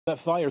That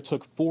fire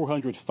took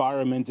 400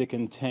 firemen to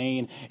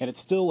contain, and it's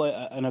still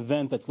an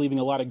event that's leaving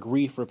a lot of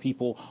grief for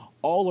people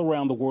all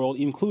around the world,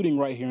 including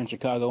right here in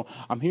Chicago.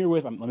 I'm here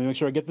with, let me make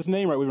sure I get this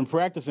name right, we've been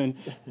practicing,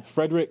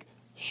 Frédéric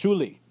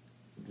Cholé.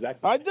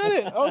 Exactly. I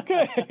did it.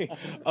 Okay.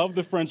 Of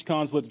the French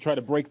consulate to try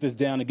to break this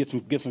down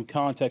and give some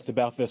context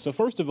about this. So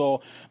first of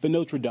all, the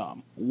Notre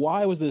Dame.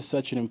 Why was this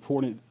such an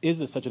important? Is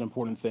this such an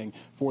important thing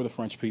for the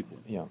French people?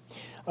 Yeah,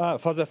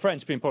 for the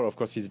French people, of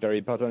course, it's very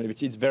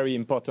important. It's very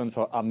important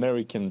for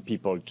American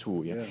people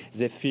too. Yeah?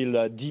 They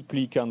feel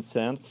deeply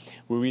concerned.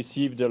 We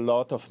received a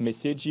lot of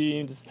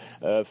messages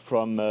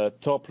from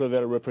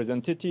top-level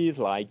representatives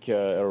like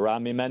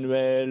Rahm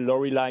Emanuel,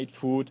 Lori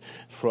Lightfoot,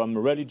 from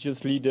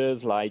religious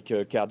leaders like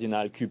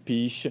Cardinal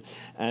Cupiche,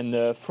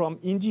 and from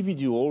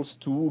individuals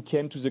too who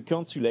came to the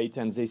consulate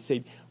and they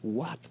said,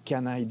 what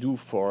can I do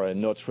for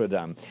Notre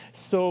Dame?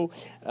 So,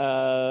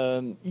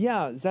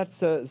 yeah,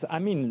 that's, I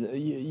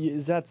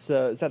mean,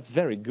 that's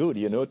very good,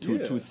 you know,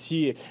 to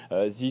see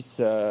this,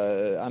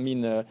 I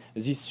mean,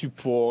 this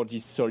support,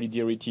 this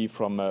solidarity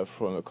from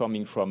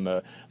coming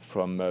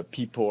from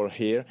people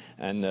here,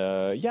 and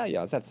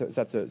yeah, that's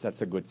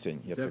a good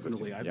thing. That's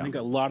Definitely, a good thing. I think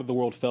a lot of the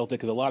world felt it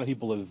because a lot of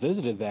people have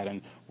visited that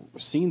and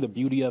seen the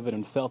beauty of it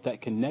and felt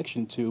that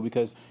connection too,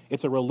 because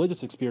it's a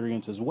religious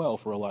experience as well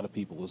for a lot of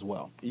people as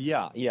well.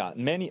 Yeah,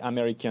 many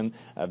Americans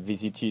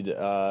visited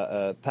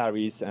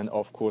Paris and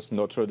of course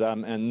Notre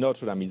Dame, and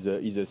Notre Dame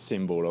is a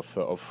symbol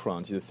of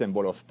France, it's a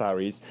symbol of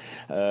Paris.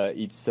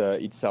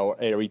 It's our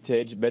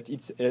heritage, but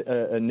it's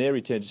an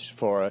heritage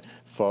for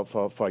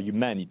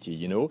humanity,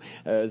 you know.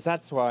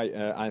 That's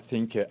why I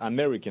think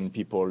American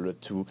people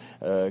too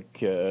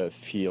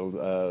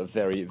feel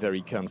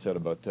very concerned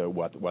about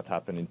what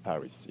happened in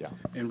Paris. Yeah.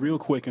 And real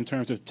quick, in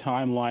terms of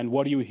timeline,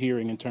 what are you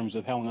hearing in terms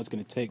of how long it's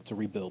going to take to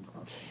rebuild?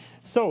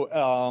 So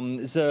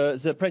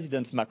the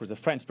President Macron, the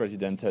French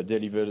President,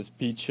 delivered a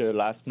speech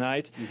last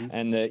night,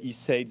 and he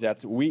said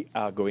that we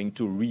are going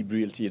to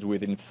rebuild it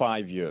within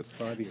 5 years.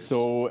 5 years.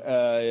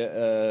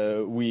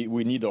 So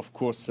we need, of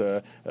course,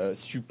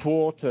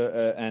 support,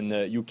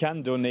 and you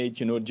can donate.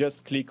 You know,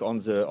 just click on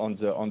the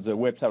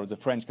website of the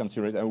French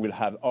consulate, and we'll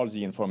have all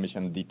the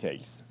information and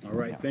details. All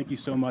right, thank you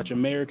so much.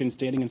 Americans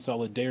standing in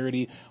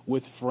solidarity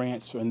with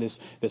France in this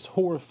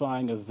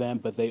horrifying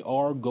event, but they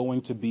are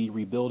going to be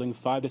rebuilding,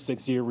 5 to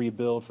 6 year rebuild.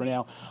 For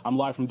now, I'm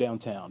live from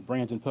downtown.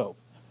 Brandon Pope,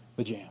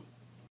 The Jam.